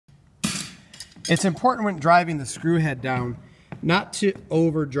It's important when driving the screw head down not to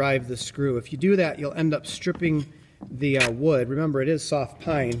overdrive the screw. If you do that, you'll end up stripping the wood. Remember, it is soft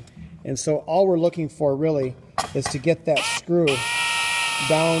pine, and so all we're looking for really is to get that screw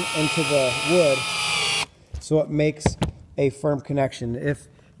down into the wood so it makes a firm connection. If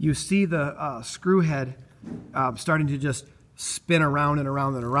you see the screw head starting to just spin around and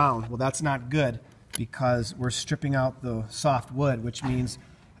around and around, well, that's not good, because we're stripping out the soft wood, which means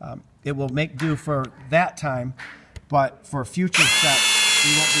it will make do for that time, but for future sets,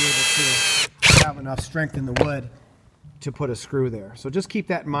 we won't be able to have enough strength in the wood to put a screw there. So just keep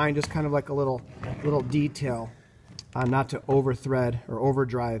that in mind, just kind of like a little detail, not to over thread or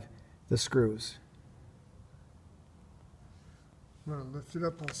overdrive the screws. I'm going to lift it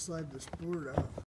up, I'll slide this board out.